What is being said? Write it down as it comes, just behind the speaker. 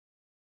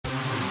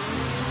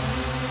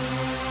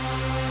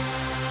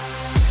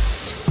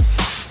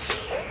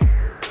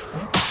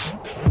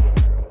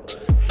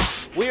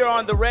here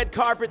on the red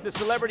carpet, the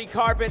celebrity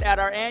carpet at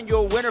our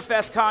annual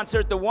Winterfest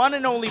concert. The one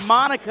and only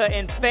Monica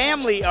and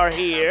family are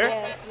here.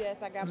 Yes,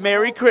 I got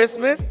Merry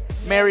Christmas.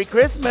 Merry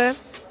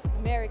Christmas.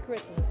 Merry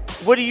Christmas.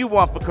 What do you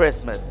want for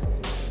Christmas?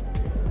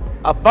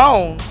 A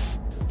phone?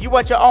 You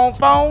want your own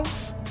phone?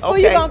 Okay. Who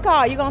you gonna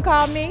call? You gonna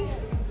call me?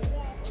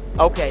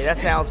 Okay, that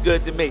sounds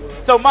good to me.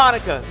 So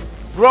Monica,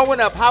 growing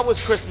up, how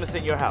was Christmas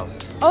in your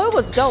house? Oh, it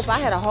was dope. I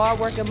had a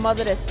hard-working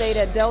mother that stayed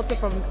at Delta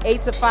from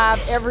 8 to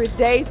 5 every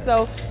day,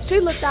 so she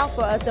looked out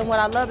for us. And what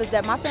I love is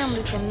that my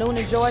family's from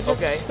Noonan, Georgia.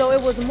 Okay. So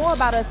it was more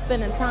about us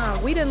spending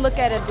time. We didn't look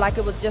at it like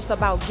it was just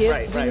about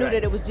gifts. We knew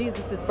that it was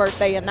Jesus'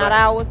 birthday and not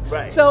ours.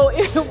 Right. So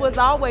it was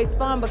always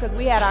fun because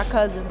we had our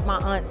cousins, my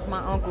aunts, my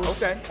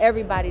uncles,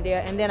 everybody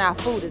there, and then our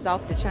food is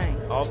off the chain.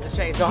 Off the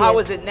chain. So how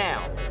is it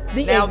now?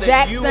 The now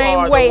exact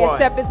same way,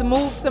 except it's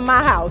moved to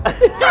my house.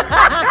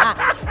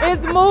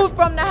 It's moved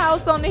from the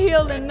house on the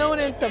hill in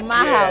Noonan to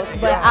my house,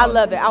 but I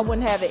love it. I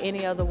wouldn't have it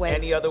any other way.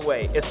 Any other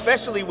way,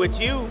 especially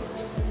with you,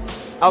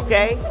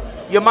 okay?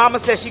 Your mama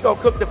says she gonna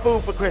cook the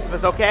food for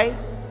Christmas, okay?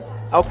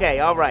 Okay,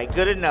 all right,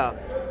 good enough.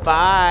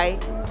 Bye.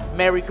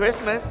 Merry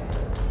Christmas.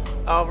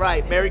 All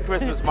right, Merry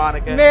Christmas,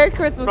 Monica. Merry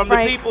Christmas, From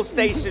Frank. the People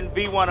Station,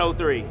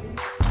 V103.